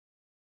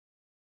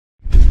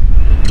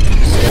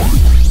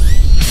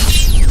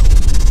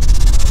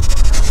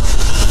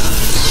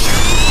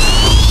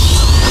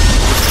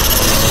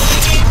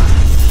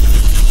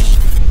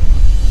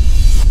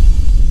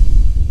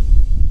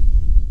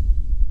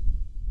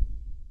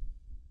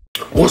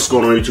What's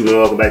going on YouTube, and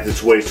welcome back to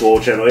Tway's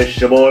Tool Channel. It's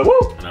your boy,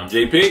 Woo! And I'm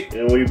JP.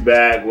 And we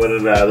back with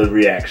another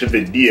reaction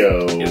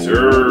video. Yes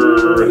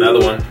sir,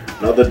 another one.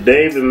 Another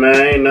David,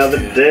 man, another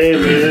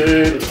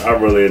David. I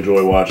really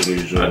enjoy watching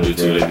these shows. I do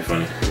too, they be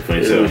funny.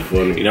 They're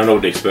funny. You don't know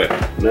what to expect.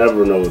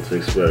 Never know what to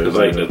expect. It's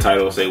like the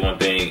title say one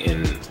thing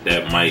and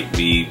that might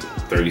be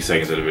 30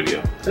 seconds of the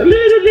video. A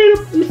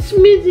little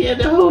smidgy of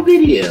the whole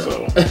video.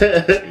 So,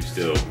 you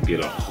still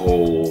get a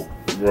whole...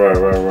 Right.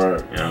 You know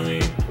what I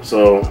mean?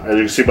 So, as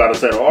you can see by the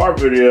title of our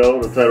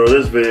video, the title of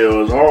this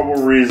video is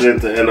Horrible Reason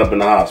to End Up in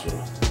the Hospital.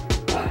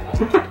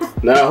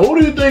 Now, who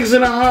do you think's in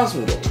the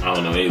hospital? I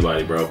don't know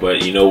anybody, bro.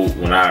 But you know,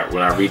 when I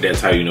read that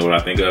title, you know what I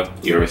think of?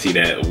 You ever see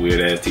that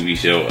weird-ass TV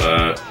show,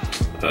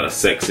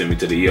 Sex Sent Me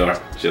to the ER?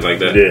 Shit like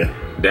that? Yeah.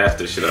 That's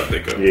the shit I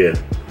think of. Yeah.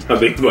 I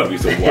think it's about to be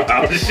some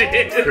wild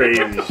shit.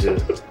 Crazy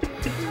shit.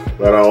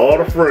 But all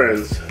the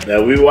friends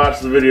that we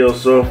watched the video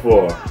so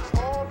far,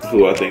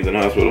 who I think's in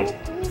the hospital?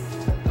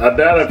 I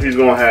doubt if he's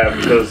gonna have,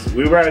 because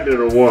we right did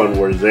the one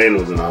where Zane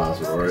was in the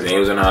hospital, right? Zane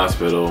was in the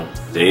hospital.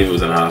 Dave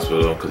was in the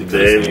hospital.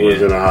 Dave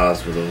was in the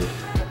hospital.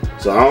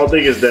 So I don't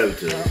think it's them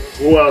two.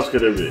 Who else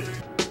could it be?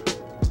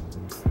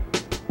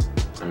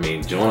 I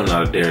mean, John's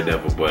not a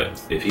daredevil,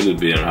 but if he would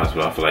be in the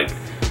hospital, I feel like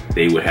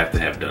they would have to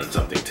have done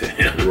something to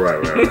him.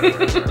 Right.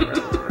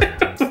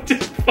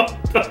 Just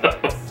fucked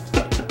up.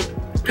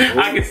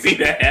 I can see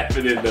that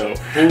happening though.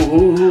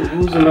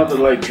 Who's another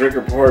like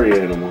drinker party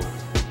animal?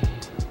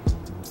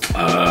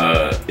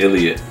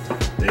 Ilya.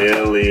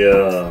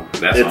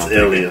 It's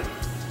Ilya.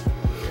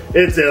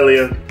 It's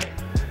Ilya.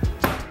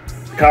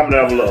 Comment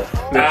down below.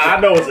 I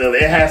know it's Ilya.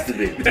 It has to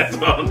be. That's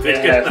what I'm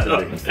thinking. It has to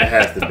be. It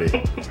has to be.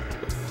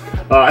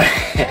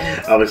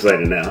 Alright. I'm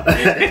excited now.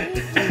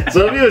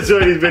 So if you enjoy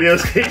these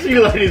videos, make sure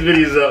you like these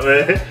videos up,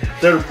 man.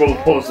 Tell the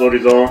post what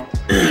he's on.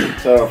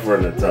 Tell a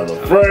friend to tell a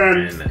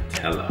friend.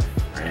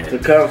 To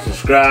come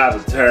subscribe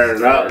and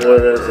turn up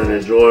with us and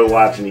enjoy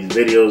watching these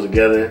videos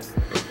together.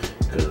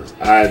 Because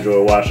I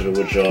enjoy watching it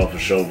with y'all for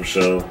sure.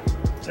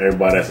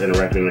 Everybody that's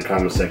interacting in the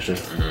comment section.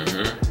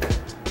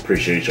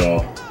 Appreciate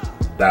y'all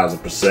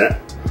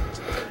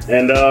 1000%.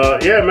 And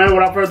yeah, man,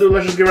 without further ado,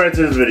 let's just get right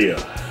into this video.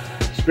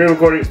 Screen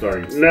recording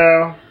starting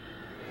now.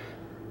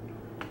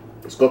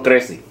 Let's go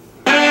crazy.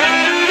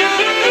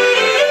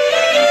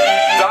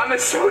 Dom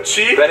is so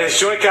cheap that his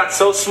joint got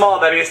so small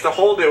that he has to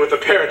hold it with a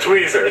pair of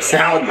tweezers.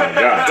 Oh my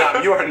god.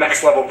 Dom, you are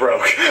next level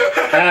broke.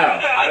 How?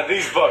 Out of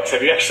these books,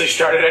 have you actually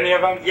started any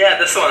of them? Yeah,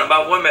 this one,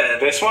 about women.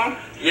 This one?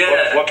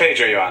 Yeah. What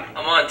page are you on?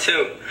 I'm on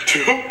 2.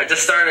 2? I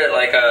just started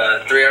like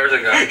 3 hours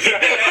ago.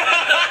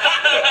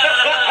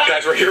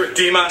 Guys, we're here with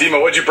Dima. Dima,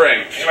 what'd you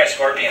bring? These are my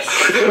scorpions.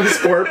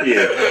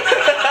 Scorpion.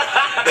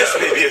 This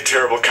may be a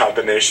terrible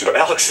combination, but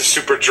Alex is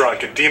super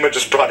drunk and Dima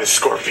just brought his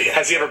scorpion.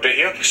 Has he ever bit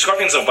you?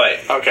 Scorpions don't bite.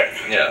 Okay.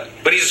 Yeah.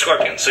 But he's a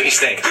scorpion, so he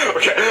stinks.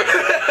 Okay.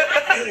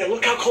 Ilya,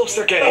 look how close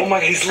they're getting. Oh my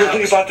god, he's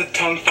literally about to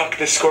tongue fuck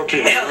this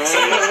scorpion. Alex,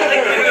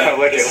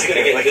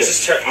 This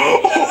is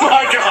terrible. Oh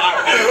my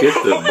god. Get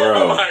the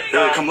bro.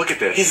 Ilya, come look at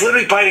this. He's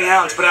literally biting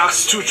Alex, but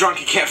Alex is too drunk,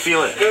 he can't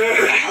feel it.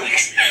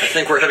 Alex. I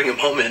think we're having a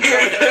moment.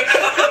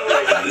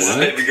 This is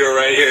baby girl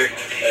right here.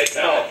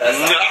 No, that's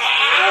not.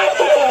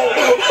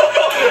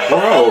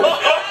 Bro.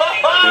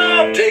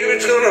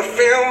 David's gonna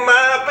film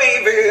my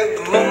baby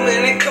the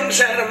moment it comes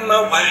out of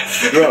my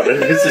wife. Bro,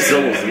 this is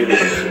almost getting.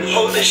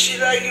 Holy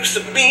shit, I used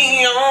to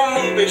be on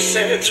movie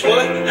sets.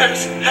 What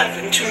has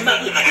happened to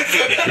my life?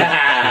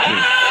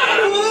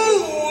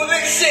 Ooh,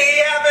 they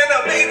say having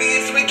a baby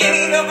is the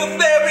beginning of a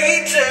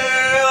fairy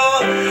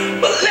tale.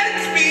 But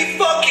let's be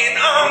fucking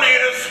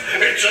honest,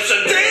 it's just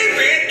a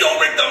David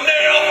Dobrik thumbnail.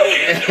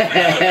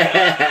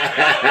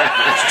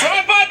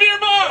 Drive-by beer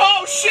bar!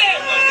 Oh shit!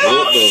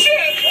 Oh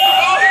shit! Oh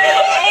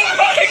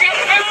my god!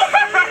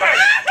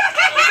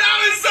 That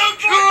was so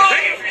cool!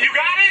 You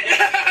got it?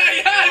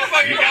 Yeah, I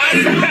fucking got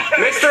it!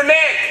 Mr.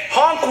 Nick,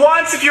 honk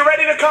once if you're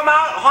ready to come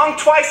out, honk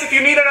twice if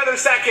you need another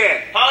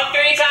second. Honk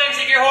 3 times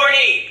if you're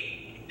horny!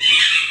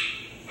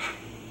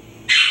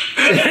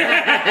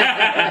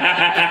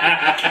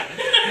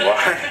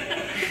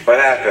 What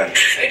happened?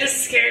 I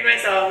just scared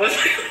myself with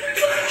my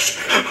flash.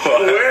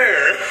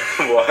 Where?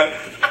 What?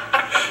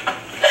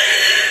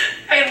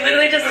 I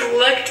literally just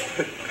looked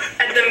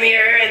at the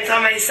mirror and saw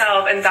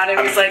myself and thought it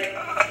was like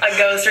a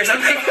ghost or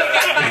something. I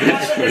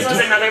thought this was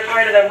another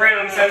part of the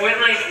room, so I went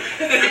like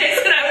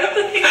this and I was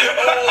like,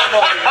 Oh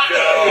my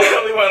god. We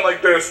really went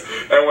like this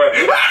and went.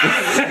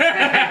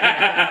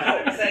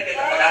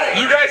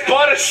 You guys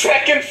bought a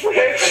second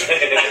fridge?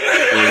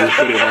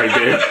 Put it right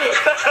there.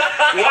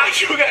 Why'd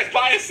you guys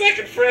buy a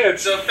second fridge?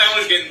 So the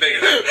family's getting bigger.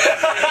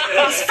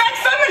 it's fat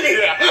family!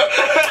 Yeah.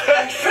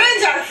 And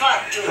friends are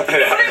fat too.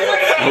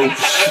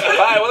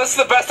 Alright, well this is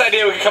the best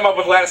idea we could come up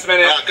with last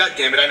minute. God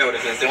damn it, I know what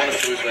it is. They want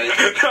us to lose weight.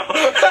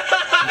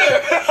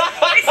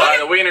 Alright,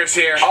 the wiener's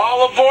here.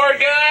 All aboard,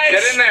 guys!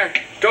 Get in there.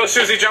 Go,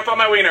 Susie, jump on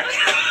my wiener. Can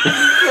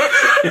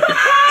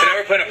I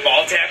ever play a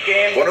ball tap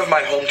game? One of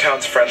my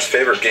hometown's friends'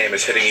 favorite game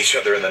is hitting each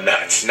other in the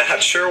nuts.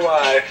 Not sure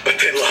why, but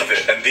they love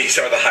it, and these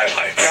are the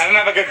highlights. I don't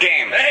have a good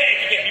game. Hey,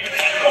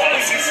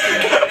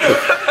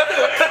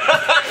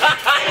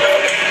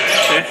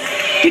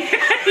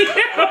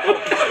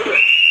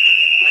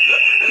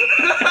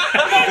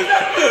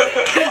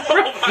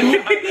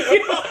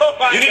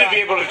 You need to be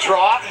able to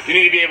draw. You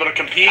need to be able to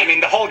compete. I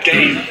mean, the whole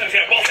game. Yo,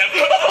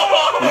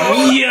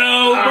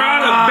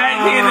 bro, the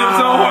backhand him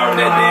so hard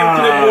with that damn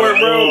clipboard,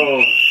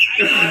 bro.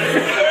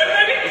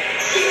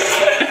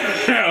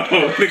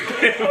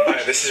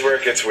 Alright, this is where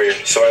it gets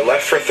weird. So I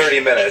left for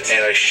 30 minutes,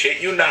 and I shit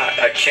you not,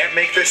 I can't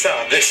make this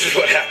up. This is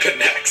what happened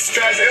next.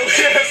 Guys, Ilya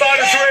is on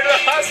his way to the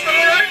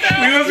hospital right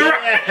now. He was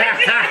right.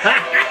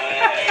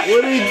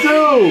 What'd he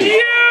do?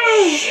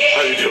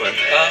 How you doing?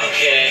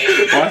 Okay.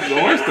 Why is the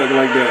horn stuck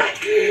like that?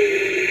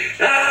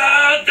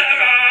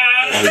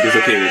 Oh, he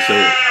dislocated his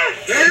shoulder.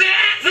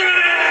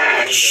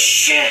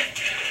 Shit.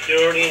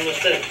 You're already in the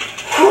thing.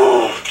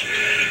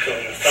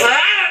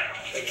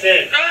 That's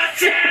it.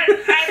 That's it.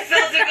 I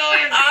felt it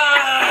going.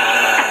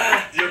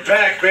 You're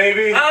back,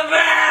 baby. I'm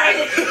back.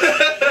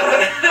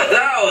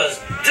 That was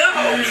dope.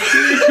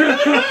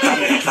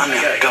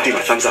 Go,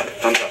 Dima, thumbs up,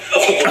 thumbs up.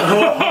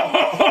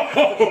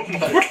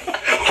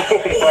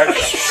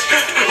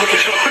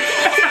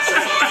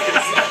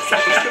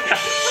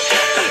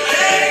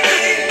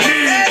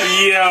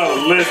 Yo,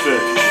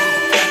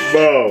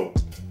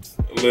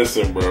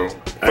 listen, bro.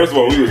 First of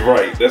all, we was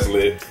right. That's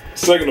lit.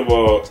 Second of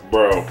all,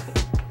 bro,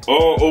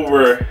 all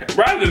over.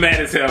 Bro, I've been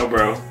mad as hell,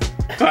 bro.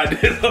 I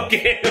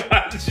dislocated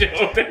my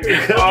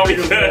shoulder. All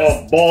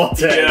because ball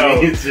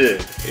tag and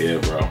shit. Yeah,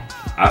 bro.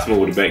 I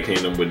smoked with the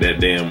backhand with that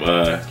damn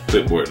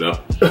clipboard though.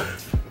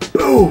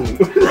 Boom.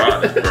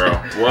 Bro,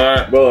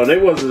 what? Bro, they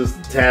wasn't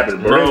just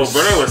tapping, bro. Bro,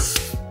 that was.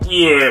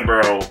 Yeah,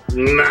 bro.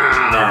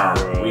 Nah,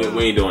 bro.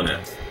 We ain't doing that.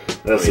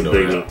 That's the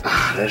thing.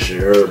 That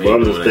shit hurt, bro.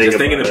 I'm just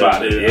thinking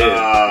about it.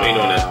 Yeah, we ain't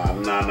doing that.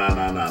 Nah.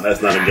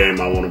 That's not a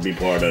game I want to be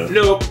part of.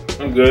 Nope,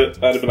 I'm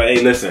good. I'd be like,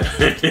 hey, listen.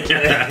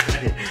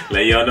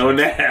 Let y'all know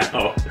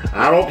now.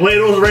 I don't play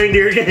those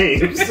reindeer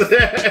games. She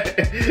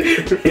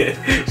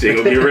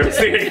gonna get real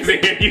serious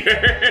here, you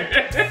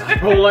heard? I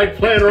don't like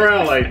playing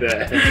around like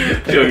that.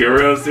 She'll get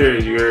real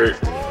serious, you heard?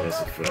 That's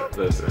a fact.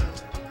 Listen.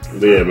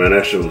 But yeah, man,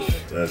 that shit was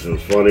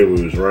funny.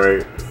 We was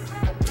right.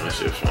 That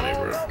shit was funny,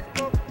 bro.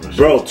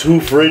 Bro, 2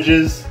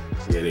 fridges.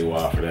 Yeah, they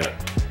wild for that.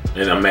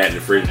 And I'm mad the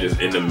fridge just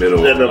in the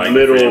middle. In the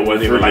middle. It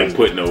wasn't even like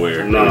put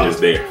nowhere. Nah. It was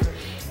just there.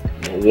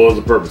 What was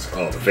the purpose?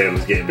 Oh, the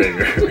family's getting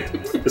bigger.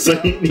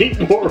 So you need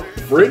more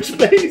fridge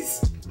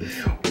space?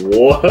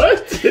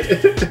 What?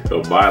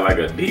 Go buy like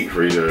a deep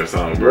freezer or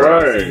something, bro.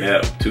 Right.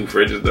 That 2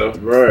 fridges though.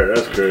 Right,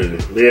 that's crazy.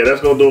 Yeah,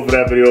 that's gonna do it for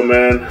that video,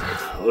 man.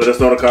 Let us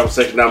know in the comment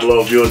section down below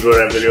if you enjoyed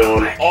that video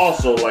and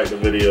also like the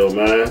video,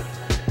 man.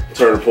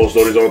 Turn the post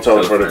notifications on, tell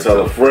a friend to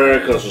tell a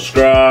friend,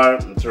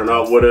 subscribe, and turn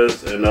out with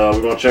us, and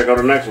we're gonna check out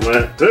the next one,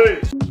 man.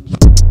 Peace!